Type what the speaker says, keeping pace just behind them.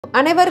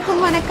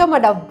அனைவருக்கும் வணக்கம்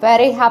and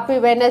very happy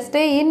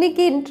Wednesday.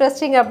 இன்னைக்கு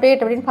இன்ட்ரெஸ்டிங்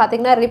அப்டேட் அப்படின்னு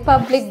பார்த்தீங்கன்னா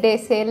republic day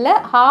சேலில்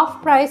half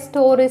price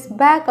store is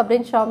back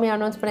அப்படின்னு ஷாமி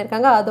அனௌன்ஸ்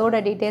பண்ணியிருக்காங்க.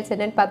 அதோட டீட்டெயில்ஸ்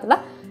என்னென்னு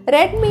பார்த்தலாம்.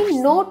 Redmi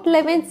Note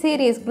 11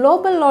 series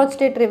global launch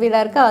date reveal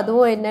இருக்குது.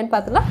 அதுவும் என்னன்னு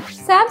பார்த்தலாம்.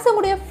 சாம்சங்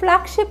உடைய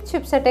ஃப்ளாக்ஷிப்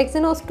சிப்செட்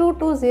Exynos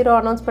 220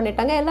 அனௌன்ஸ்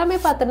பண்ணிட்டாங்க. எல்லாமே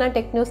பார்த்தோன்னா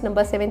டெக் நியூஸ்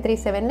நம்பர்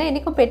 737ல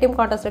இன்றைக்கும் பேடிஎம்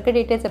கான்டாஸ்ட் இருக்குது.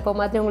 டீட்டெயில்ஸ் எப்போ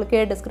மாதிரி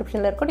உங்களுக்கு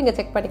டிஸ்கிரிப்ஷனில் இருக்கும், நீங்கள்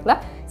செக்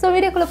பண்ணிக்கலாம். ஸோ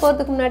வீடியோக்குள்ளே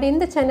போகிறதுக்கு முன்னாடி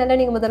இந்த சேனலில்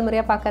நீங்கள் முதல்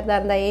முறையாக பார்க்குறதா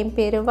இருந்தால் என்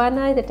பேர்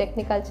வானா, இது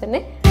டெக்னிக்கல்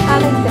சென்னை.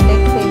 ஆனால் இந்த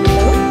டெக்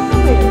செய்திகளும்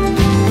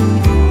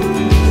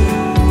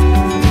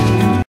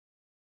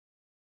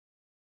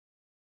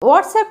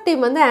வாட்ஸ்அப்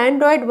டீம் வந்து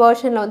ஆண்ட்ராய்டு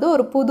வெர்ஷனில் வந்து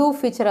ஒரு புது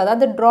ஃபீச்சர்,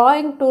 அதாவது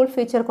ட்ராயிங் டூல்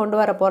ஃபீச்சர் கொண்டு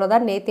வர போகிறதா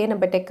நேற்றே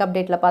நம்ம டெக்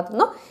அப்டேட்டில்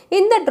பார்த்துருந்தோம்.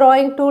 இந்த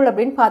ட்ராயிங் டூல்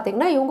அப்படின்னு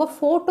பார்த்தீங்கன்னா இவங்க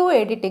ஃபோட்டோ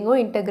எடிட்டிங்கும்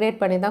இன்டெகிரேட்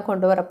பண்ணி தான்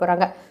கொண்டு வர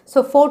போகிறாங்க.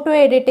 ஸோ ஃபோட்டோ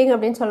எடிட்டிங்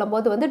அப்படின்னு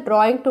சொல்லும்போது வந்து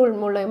ட்ராயிங் டூல்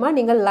மூலமா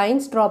நீங்கள்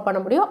லைன்ஸ் ட்ரா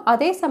பண்ண முடியும்.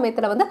 அதே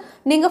சமயத்தில் வந்து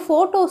நீங்கள்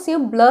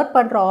ஃபோட்டோஸையும் பிளர்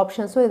பண்ணுற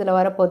ஆப்ஷன்ஸும் இதில்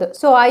வரப்போகுது.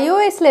 ஸோ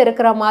iOSல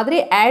இருக்கிற மாதிரி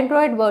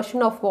ஆண்ட்ராய்டு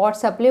வெர்ஷன் ஆஃப்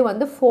வாட்ஸ்அப்லேயும்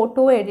வந்து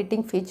ஃபோட்டோ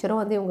எடிட்டிங்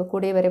ஃபீச்சரும் வந்து இவங்க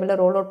கூடிய விரைவில்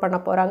ரோல் அவுட் பண்ண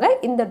போகிறாங்க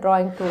இந்த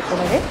ட்ராயிங் டூல்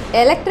கூடவே.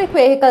 எலக்ட்ரிக்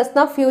வெஹிக்கல்ஸ்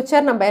தான்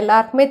ஃபியூச்சர் நம்ம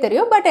எல்லாருக்குமே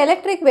தெரியும். பட்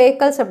எலக்ட்ரிக்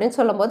வெஹிக்கல்ஸ் அப்படின்னு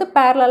சொல்லும்போது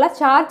பேரலாக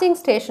சார்ஜிங்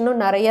ஸ்டேஷனும்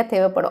நிறைய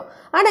தேவைப்படும்.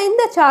 ஆனால்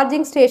இந்த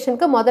சார்ஜிங்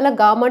ஸ்டேஷனுக்கு முதல்ல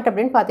கவர்மெண்ட்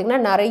அப்படின்னு பார்த்தீங்கன்னா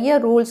நிறைய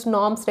ரூல்ஸ்,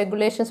 நார்ம்ஸ்,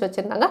 ரெகுலேஷன்ஸ்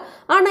வச்சுருந்தாங்க.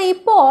 ஆனால்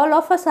இப்போ ஆல்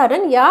ஆஃப் அ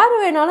சடன் யார்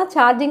வேணாலும்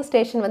சார்ஜிங்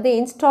ஸ்டேஷன் வந்து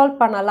இன்ஸ்டால்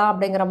பண்ணலாம்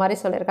அப்படிங்கிற மாதிரி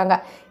சொல்லியிருக்காங்க.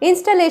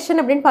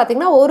 இன்ஸ்டாலேஷன் அப்படின்னு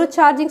பார்த்தீங்கன்னா ஒரு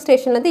சார்ஜிங்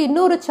ஸ்டேஷன்லேருந்து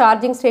இன்னொரு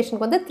சார்ஜிங்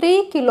ஸ்டேஷனுக்கு வந்து 3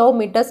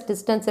 கிலோமீட்டர்ஸ்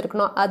டிஸ்டன்ஸ்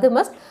இருக்கணும். அது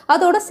மஸ்ட்.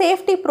 அதோட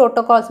சேஃப்டி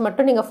ப்ரோட்டோகால்ஸ்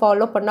மட்டும் நீங்கள்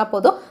ஃபாலோ பண்ணால்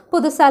போதும்.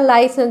 புதுசாக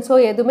லைசன்ஸோ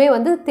எதுவுமே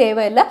வந்து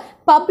தேவையில்லை.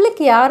 பப்ளிக்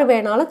யார்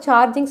வேணாலும்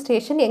சார்ஜிங்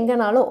ஸ்டேஷன்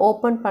எங்கேனாலும்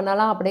ஓப்பன்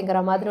பண்ணலாம் அப்படிங்கிற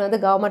மாதிரி வந்து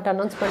கவர்மெண்ட்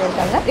அனௌன்ஸ்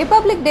பண்ணியிருக்காங்க.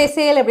 ரிப்பப்ளிக் டே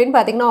சேல் அப்படின்னு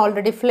பார்த்தீங்கன்னா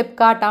ஆல்ரெடி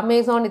ஃப்ளிப்கார்ட்,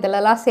 அமேசான்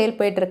இதெல்லாம் சேல்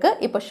போயிட்டு இருக்கு.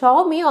 இப்போ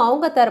ஷாமியும்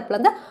அவங்க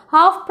தரப்புலேருந்து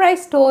half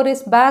price store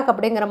is back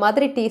அப்படிங்கிற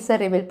மாதிரி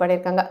டீசர் ரிவீல்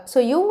பண்ணியிருக்காங்க. ஸோ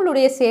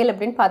இவங்களுடைய சேல்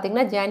அப்படின்னு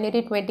பார்த்தீங்கன்னா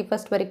January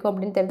 21 வரைக்கும்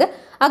அப்படின்னு தெரியுது.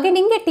 அகைன்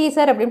இங்கே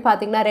டீசர் அப்படின்னு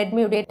பார்த்தீங்கன்னா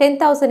ரெட்மியுடைய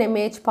 10,000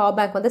 mAh பவர்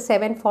பேங்க் வந்து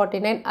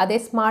 749, அதே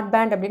ஸ்மார்ட்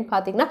பேண்ட் அப்படின்னு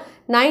பார்த்தீங்கன்னா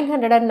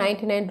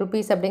 999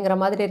 rupees அப்படிங்கிற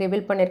மாதிரி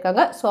ரிவீல்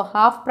பண்ணியிருக்காங்க. ஸோ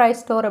ஹாஃப்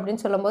ப்ரைஸ் ஸ்டோர் அப்படின்னு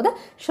சொல்லும்போது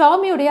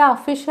ஷாமியுடைய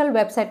அஃபிஷியல்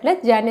வெப்சைட்டில்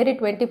January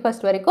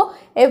 21 வரைக்கும்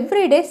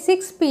எவ்ரிடே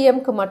 6 PM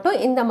மட்டும்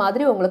இந்த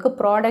மாதிரி உங்களுக்கு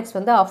ப்ராடக்ட்ஸ்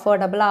வந்து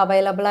அஃபோர்டபுளாக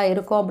அவைலபிளாக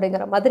இருக்கும்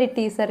அப்படிங்கிற மாதிரி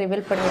டீசர்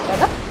ரிவீல்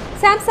பண்ணியிருக்காங்க.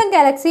 சாம்சங்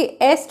கேலக்ஸி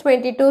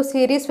S22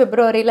 சீரீஸ்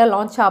பிப்ரவரியில்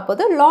லான்ச்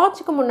ஆகுது.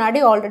 லான்ச்சுக்கு முன்னாடி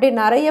ஆல்ரெடி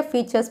நிறைய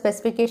ஃபீச்சர்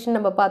ஸ்பெசிஃபிகேஷன்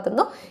நம்ம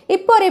பார்த்துருந்தோம்.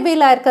 இப்போ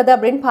ரிவீல் ஆயிருக்குது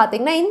அப்படின்னு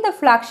பார்த்தீங்கன்னா இந்த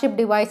ஃப்ளாக்ஷிப்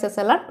டிவைசஸ்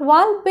எல்லாம்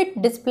 12-bit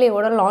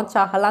டிஸ்பிளேயோட லான்ச்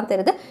ஆகலாம்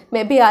தெரியுது.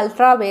 மேபி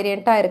அல்ட்ரா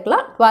வேரியண்ட்டாக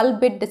இருக்கலாம்.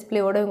 12-bit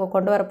டிஸ்பிளேயோட இவங்க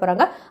கொண்டு வர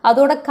போகிறாங்க.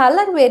 அதோட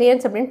கலர்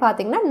வேரியன்ட்ஸ் அப்படின்னு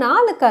பார்த்தீங்கன்னா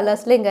 4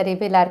 கலர்ஸில் இங்கே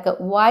ரிவீல் ஆயிருக்கு.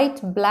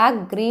 White,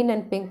 black, green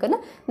and பிங்க்னு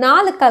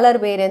 4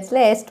 colour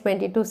வேரியன்ட்ஸில்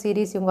S22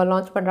 series இவங்க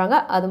லான்ச் பண்ணுறாங்க.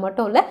 அது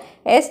மட்டும் இல்லை,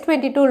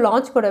 S22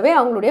 லான்ச் கூடவே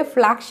அவங்களுடைய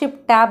ஃப்ளாக்ஷிப்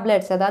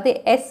டேப்லெட்ஸ், அதாவது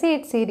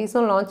S8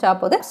 சீரீஸும் லான்ச்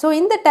ஆகுது. ஸோ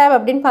இந்த டேப்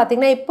அப்படின்னு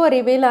பார்த்தீங்கன்னா இப்போ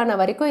ரிவீல் ஆன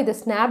வரைக்கும் இது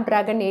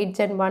Snapdragon 8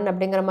 Gen 1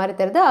 அப்படிங்கிற மாதிரி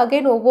தெரியுது.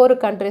 அகைன் ஒவ்வொரு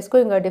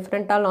கண்ட்ரீஸ்க்கும் இங்கே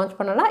டிஃப்ரெண்ட்டாக லான்ச்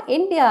பண்ணலாம்.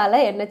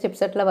 இந்தியாவில் என்ன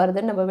சிப்செட்டில்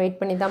வருதுன்னு நம்ம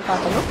வெயிட் பண்ணி தான்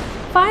பார்க்கணும்.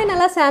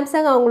 ஃபைனலாக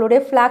சாம்சங் அவங்களுடைய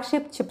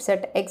ஃப்ளாக்ஷிப்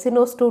சிப்செட்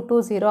Exynos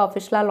 220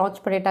 அஃபிஷியலாக லான்ச்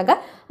பண்ணிட்டாங்க.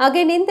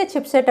 அகைன் இந்த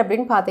சிப்செட்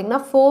அப்படின்னு பார்த்தீங்கன்னா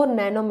 4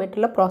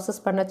 nanometerல ப்ராசஸ்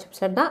பண்ண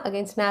சிப்செட் தான்.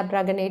 Again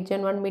Snapdragon 8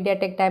 Gen 1,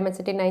 MediaTek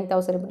Dimensity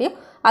 9000 இப்படியும்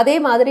அதே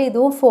மாதிரி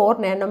இதுவும்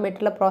 4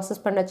 nanometerல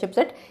ப்ராசஸ் பண்ண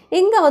சிப்செட்.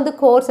 இங்கே வந்து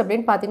கோர்ஸ்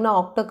அப்படின்னு பார்த்தீங்கன்னா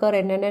ஆக்டோகோர்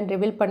என்னென்னு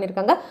ரிவீல்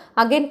பண்ணியிருக்காங்க.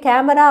 அகைன்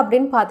கேமரா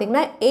அப்படின்னு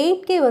பார்த்தீங்கன்னா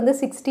 8K வந்து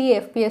 60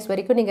 FPS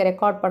வரைக்கும் நீங்கள்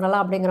ரெக்கார்ட்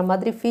பண்ணலாம் அப்படிங்கிற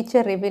மாதிரி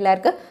ஃபீச்சர் ரிவீல்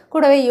ஆயிருக்கு.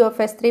 கூடவே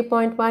UFS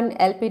 3.1,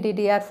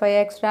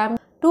 LPDDR5X RAM,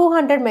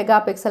 200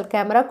 megapixel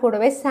camera,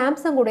 கூடவே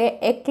சாம்சங் உடைய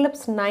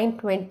Eclipse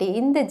 920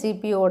 இந்த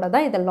ஜிபியோட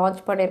தான் இதை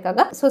லான்ச்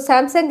பண்ணியிருக்காங்க. So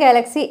Samsung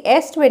Galaxy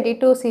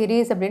S22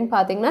 series அப்படின்னு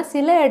பார்த்தீங்கன்னா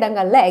சில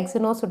இடங்களில்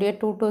Exynos உடைய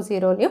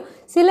 220லையும்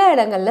சில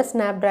இடங்களில்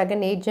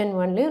Snapdragon 8 Gen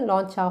 1லையும்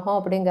லான்ச் ஆகும்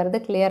அப்படிங்கிறது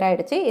கிளியர்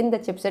ஆகிடுச்சு. இந்த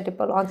சிப்செட்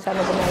இப்போ லான்ச்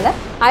ஆனதுனால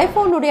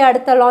ஐஃபோனுடைய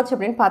அடுத்த லான்ச்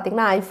அப்படின்னு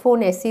பார்த்தீங்கன்னா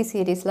iPhone SE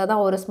சீரீஸில்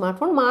தான் ஒரு ஸ்மார்ட்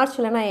ஃபோன் மார்ச்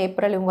இல்லைனா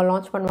ஏப்ரல் இவங்க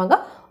லான்ச் பண்ணுவாங்க.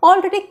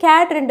 ஆல்ரெடி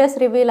கேட் ரெண்டர்ஸ்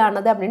ரிவீல்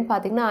ஆனது அப்படின்னு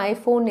பார்த்தீங்கன்னா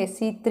iPhone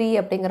SE 3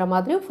 அப்படிங்கிற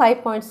மாதிரியும்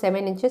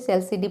 5.7 inches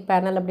LCD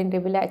பேனல் அப்படின்னு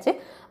ரிவீல் ஆச்சு.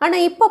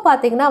 ஆனால் இப்போ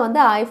பார்த்தீங்கன்னா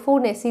வந்து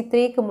iPhone SE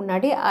 3க்கு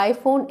முன்னாடி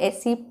iPhone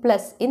SE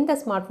Plus இந்த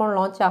ஸ்மார்ட் ஃபோன்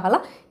லான்ச்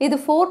ஆகலாம். இது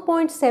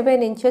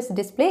 4.7 inches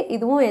டிஸ்பிளே,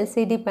 இதுவும்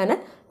LCD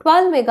பேனல்,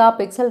 12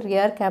 மெகாபிக்சல்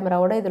ரியர்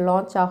கேமராவோட இது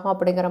லான்ச் ஆகும்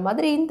அப்படிங்கிற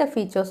மாதிரி இந்த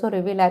ஃபீச்சர்ஸும்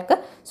ரிவீல் ஆயிருக்கு.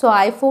 ஸோ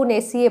iPhone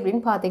SE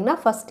அப்படின்னு பார்த்தீங்கன்னா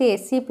ஃபஸ்ட்டு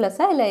SE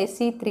ப்ளஸ்ஸா இல்லை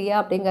SE 3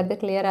 அப்படிங்கிறது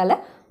கிளியராக இல்லை.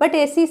 பட்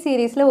SE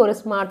சீரீஸில் ஒரு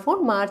ஸ்மார்ட்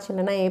ஃபோன் மார்ச்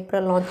இல்லைனா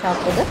ஏப்ரல் லான்ச்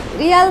ஆகுது.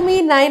 Realme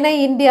 9i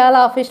இந்தியாவில்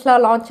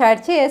அஃபிஷியலாக லான்ச்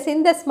ஆகிடுச்சு.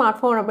 இந்த ஸ்மார்ட்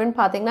ஃபோன் அப்படின்னு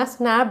பார்த்தீங்கன்னா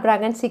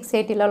Snapdragon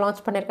 680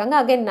 லான்ச் பண்ணியிருக்காங்க.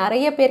 அகைன்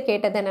நிறைய பேர்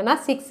கேட்டது என்னென்னா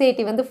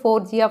 680 வந்து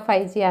 4G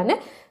 5G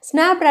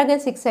Snapdragon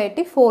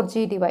 680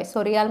 4G device.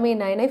 So Realme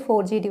 9i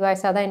 4G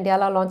device அதான்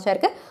இந்தியாவில் லான்ச்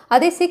ஆயிருக்கு.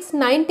 அதே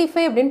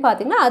 695 அப்படின்னு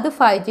பார்த்தீங்கன்னா அது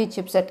 5G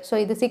chipset. ஸோ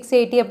இது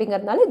 680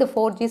 அப்படிங்கிறதுனால இது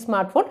 4G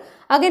ஸ்மார்ட் ஃபோன்.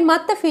 அகைன்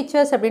மற்ற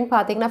ஃபீச்சர்ஸ் அப்படின்னு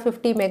பார்த்தீங்கன்னா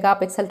 50 mega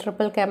pixel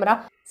triple camera,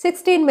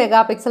 16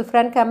 megapixel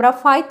front camera,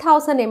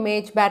 5000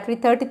 mAh battery,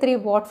 33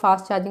 watt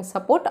fast charging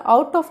support,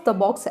 out of the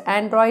box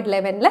Android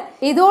 11ல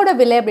இதோட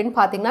விலை அப்படின்னு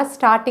பார்த்தீங்கன்னா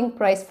starting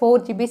price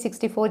 4GB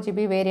 64GB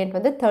variant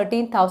வந்து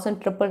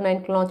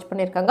 13,999 லான்ச்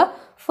பண்ணியிருக்காங்க.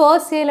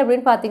 ஃபர்ஸ்ட் சேல்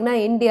அப்படின்னு பார்த்தீங்கன்னா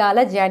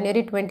இந்தியாவில்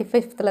ஜனவரி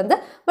 25லேருந்து,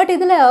 பட்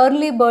இதில்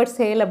ஏர்லி பேர்ட்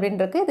சேல் அப்படின்னு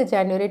இருக்குது. இது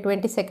ஜனவரி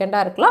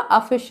 22 இருக்கலாம்.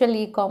 அஃபிஷியல்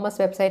காமர்ஸ்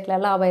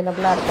வெப்சைட்லலாம்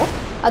அவைலபிளாக இருக்கும்.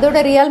 அதோட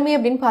ரியல்மி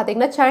அப்படின்னு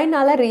பார்த்தீங்கன்னா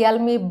சைனாவில்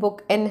ரியல்மி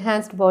புக்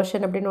என்ஹான்ஸ்ட்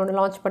வெர்ஷன் அப்படின்னு ஒன்று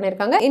லான்ச்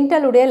பண்ணியிருக்காங்க.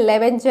 இன்டெலுடைய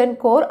 11 Gen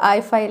Core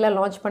i5ல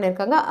லான்ச்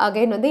பண்ணியிருக்காங்க.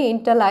 அகைன் வந்து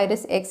இன்டெல்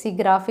ஐரிஸ் எக்ஸி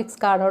கிராஃபிக்ஸ்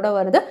கார்டோட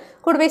வருது.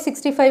 கூடவே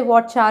 65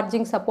 watt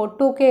charging support,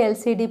 2K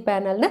LCD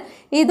பேனல்னு.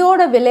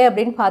 இதோட விலை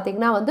அப்படின்னு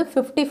பார்த்தீங்கன்னா வந்து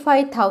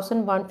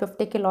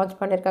 55,150க்கு லான்ச்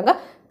பண்ணியிருக்காங்க.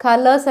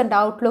 கலர்ஸ் அண்ட்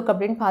அவுட்லுக்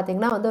அப்படின்னு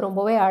பார்த்தீங்கன்னா வந்து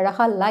ரொம்பவே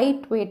அழகாக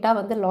லைட் வெயிட்டாக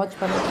வந்து லான்ச்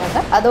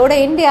பண்ணியிருக்காங்க. அதோட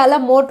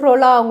இந்தியாவில்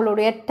மோட்டோரோலா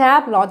அவங்களுடைய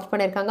டேப் லான்ச்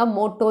பண்ணியிருக்காங்க,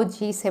 Moto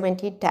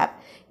G70 டேப்.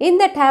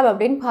 இந்த டேப்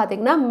அப்படின்னு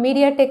பார்த்தீங்கன்னா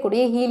மீடியாடெக்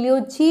உடைய ஹீலியோ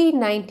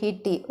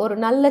G90T ஒரு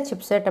நல்ல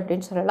சிப்செட்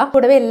அப்படின்னு சொல்லலாம்.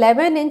 கூடவே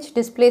 11 inch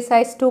டிஸ்பிளே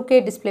சைஸ் 2K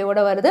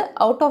டிஸ்பிளேவோட வருது.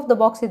 அவுட் ஆஃப் த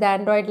பாக்ஸ் இது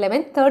Android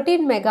 11,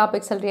 13 mega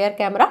pixel rear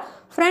camera,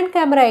 front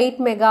camera 8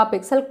 mega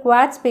pixel,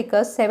 quad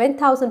speakers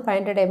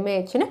 7500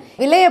 mAhன்னு.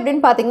 விலை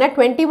அப்படின்னு பார்த்தீங்கன்னா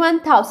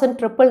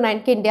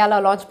 21,999க்கு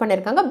இந்தியாவில் லான்ச்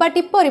பண்ணியிருக்காங்க. பட்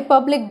இப்போ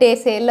ரிப்பப்ளிக் டே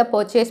சேலில்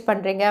பர்ச்சேஸ்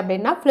பண்ணுறீங்க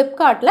அப்படின்னா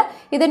ஃப்ளிப்கார்ட்டில்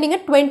இதை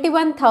நீங்கள்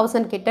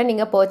 21,000 கிட்ட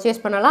நீங்கள்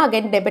பர்ச்சேஸ் பண்ணலாம்.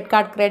 Again debit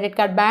card, credit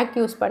card, bank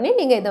use பண்ணி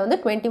நீங்கள் இதை வந்து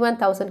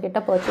 21,000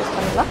 கிட்ட பர்ச்சேஸ்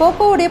பண்ணலாம்.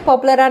 போக்கோவுடைய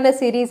பாப்புலரான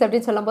சீரீஸ்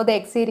அப்படின்னு சொல்லும்போது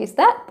எக்ஸ் சீரீஸ்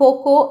தான்.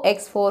 Poco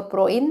X4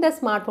 Pro இந்த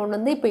ஸ்மார்ட் ஃபோன்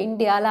வந்து இப்போ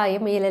இந்தியாவில்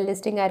IMEIல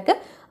லிஸ்டிங்காக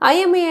இருக்குது.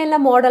 IMEIல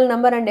model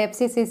number and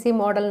FCCC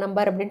model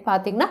number அப்படின்னு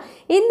பார்த்தீங்கன்னா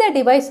இந்த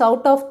device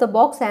out of the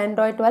box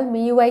Android 12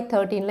 MIUI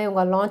 13ல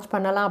இவங்க லான்ச்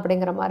பண்ணலாம்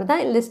அப்படிங்கிற மாதிரி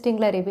தான்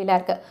லிஸ்டிங்கில் ரிவீலாக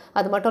இருக்குது.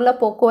 அது மட்டும் இல்லை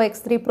Poco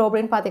X3 Pro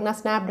அப்படின்னு பார்த்தீங்கன்னா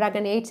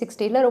Snapdragon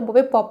 860ல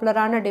ரொம்பவே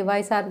பாப்புலரான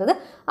டிவைஸாக இருந்தது.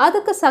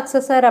 அதுக்கு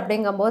சக்ஸஸர்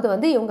அப்படிங்கும்போது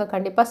வந்து இவங்க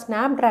கண்டிப்பாக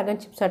Snapdragon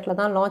சிப்செட்டில்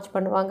தான் லான்ச்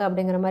பண்ணுவாங்க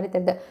அப்படிங்கிற மாதிரி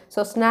தெரியுது.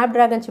 So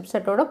Snapdragon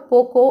சிப்செட்டோட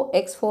Poco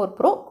X4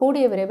 Pro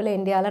கூடிய விரைவில்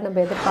இந்தியாவில்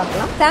நம்ம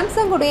எதிர்பார்க்கலாம்.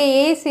 சாம்சங் உடைய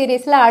A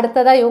சீரீஸில்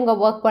அடுத்ததாக இவங்க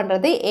ஒர்க்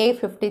பண்ணுறது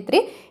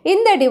A53.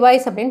 இந்த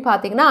டிவைஸ் அப்படின்னு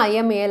பார்த்தீங்கன்னா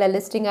IMEIல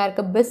லிஸ்டிங்காக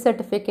இருக்குது, பிஸ்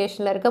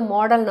சர்டிஃபிகேஷனில் இருக்குது.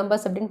 மாடல்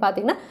நம்பர்ஸ் அப்படின்னு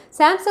பார்த்தீங்கன்னா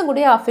சாம்சங்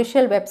உடைய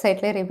அஃபிஷியல்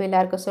வெப்சைட்லேயே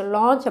ரிவீலாக இருக்குது. ஸோ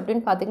லான்ச்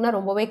அப்படின்னு பார்த்தீங்கன்னா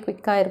ரொம்பவே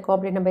குவிக்காக இருக்கும்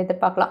அப்படின்னு நம்ம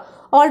எதிர்பார்க்கலாம்.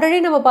 ஆல்ரெடி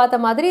நம்ம பார்த்த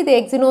மாதிரி இது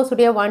எக்ஸினோஸ்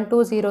உடைய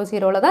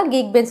 1200ல தான்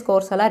கீக் பெஞ்ச்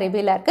ஸ்கோர்ஸ் எல்லாம்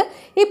ரிவீலாக இருக்குது.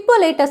 இப்போ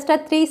லேட்டஸ்ட்டாக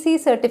 3C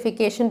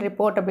சர்டிஃபிகேஷன்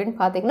ரிப்போர்ட் அப்படின்னு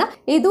பார்த்தீங்கன்னா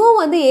இதுவும்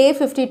வந்து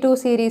A52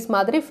 சீரீஸ்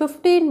மாதிரி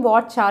 15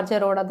 வாட்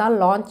சார்ஜரோட தான்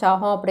லான்ச்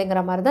ஆகும்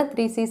அப்படிங்கிற மாதிரி தான்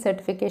 3C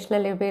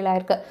சர்டிஃபிகேஷனில் ரிவீலாக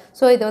இருக்குது.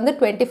 ஸோ இது வந்து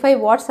 25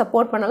 வாட்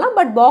சப்போர்ட் பண்ணலாம்.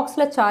 பட்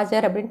பாக்ஸில்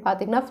சார்ஜர் அப்படின்னு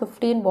பார்த்தீங்கன்னா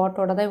 15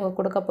 வாட்டோட தான் இவங்க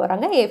கொடுக்க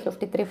போகிறாங்க.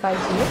 A53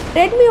 5G.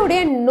 Redmi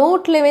உடைய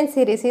Note 11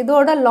 சீரீஸ்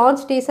இதோட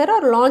லான்ச் டீசர்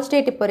ஒரு லான்ச்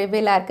டேட் இப்போ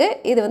ரிவீலாக இருக்குது.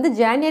 இது வந்து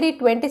ஜனவரி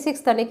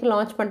 26 அன்னைக்கு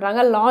லான்ச் பண்ணுறாங்க.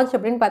 லான்ச்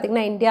அப்படின்னு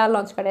பார்த்தீங்கன்னா இந்தியா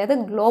லான்ச் கிடையாது,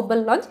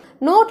 குளோபல் லான்ச்.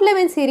 Note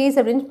 11 சீரீஸ்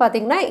அப்படின்னு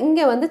பார்த்தீங்கன்னா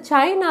இங்கே வந்து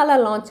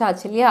சைனாவில் லான்ச்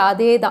ஆச்சு இல்லையா,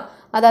 அதே தான்.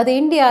 அதாவது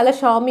இந்தியாவில்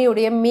Xiaomi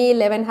உடைய Mi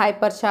 11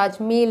 ஹைப்பர் சார்ஜ்,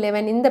 Mi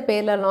 11 இந்த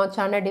பேரில் லான்ச்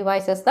ஆன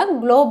டிவைசஸ் தான்.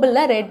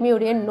 குளோபலில் Redmi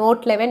உடைய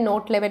Note 11,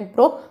 Note 11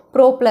 Pro,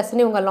 Pro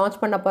Plusன்னு இவங்க லான்ச்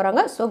பண்ண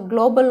போகிறாங்க. ஸோ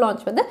குளோபல்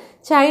லான்ச் வந்து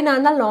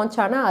சைனானால் லான்ச்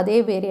ஆனால் அதே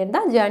வேரியன்ட்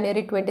தான்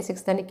ஜனவரி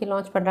 26 அன்னைக்கு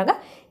லான்ச் பண்ணுறாங்க.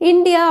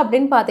 இந்தியா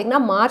அப்படின்னு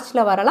பார்த்தீங்கன்னா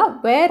மார்ச்சில் வரலாம்.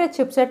 வேறு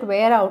சிப்செட்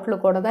வேறு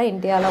அவுட்லுக்கோட தான்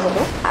இந்தியாவில்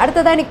வரும்.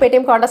 அடுத்ததான் இன்னைக்கு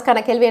பேடிஎம்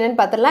காண்டஸ்ட்கான கேள்வி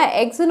என்னன்னு பார்த்தலாம்.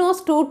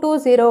 Exynos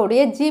 220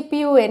 உடைய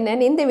GPU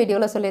என்னன்னு இந்த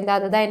வீடியோவில் சொல்லியிருந்தேன்.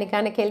 அதுதான்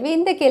இன்னைக்கான கேள்வி.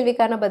 இந்த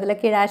கேள்விக்கான பதில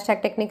கீழே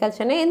 #Technical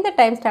Chennai இந்த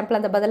டைம் ஸ்டாம்பில்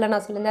அந்த பதிலை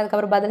நான் சொல்லியிருந்தேன்.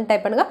 அதுக்கப்புறம் பதில்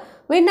டைப் பண்ணுங்க.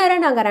 வின்னரை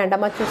நாங்கள்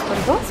ரேண்டமாக சூஸ்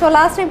பண்ணுறோம். ஸோ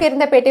லாஸ்ட் டைம்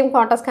இருந்த பேடிஎம்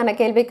காண்டஸ்ட்கான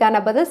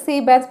கேள்விக்கான பதில் C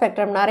பேண்ட்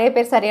ஸ்பெக்ட்ரம். நிறைய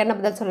பேர் சரியான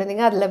பதில்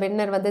சொல்லியிருந்தீங்க. அதில்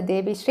வின்னர் வந்து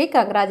தேவி ஸ்ரீ.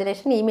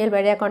 கங்க்ராச்சுலேஷன். இமெயில்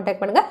வழியாக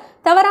காண்டாக்ட் பண்ணுங்க.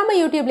 தவறாம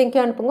யூடியூப்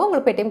லிங்க்கையும் அனுப்புங்க.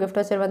 உங்களுக்கு பேடிஎம் கிஃப்ட்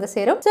வச்சு வந்து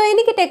சேரும். ஸோ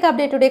இன்னைக்கு டெக்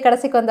அப்டேட் உடைய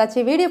கடைசிக்கு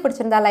வந்தாச்சு. வீடியோ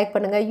பிடிச்சிருந்தா லைக்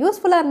பண்ணுங்க.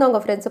 யூஸ்ஃபுல்லாக இருந்தால்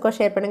உங்கள் ஃப்ரெண்ட்ஸுக்கும்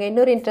ஷேர் பண்ணுங்க.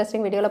 இன்னொரு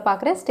இன்ட்ரெஸ்டிங் வீடியோவில்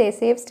பார்க்குறேன். Stay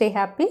safe, stay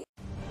happy.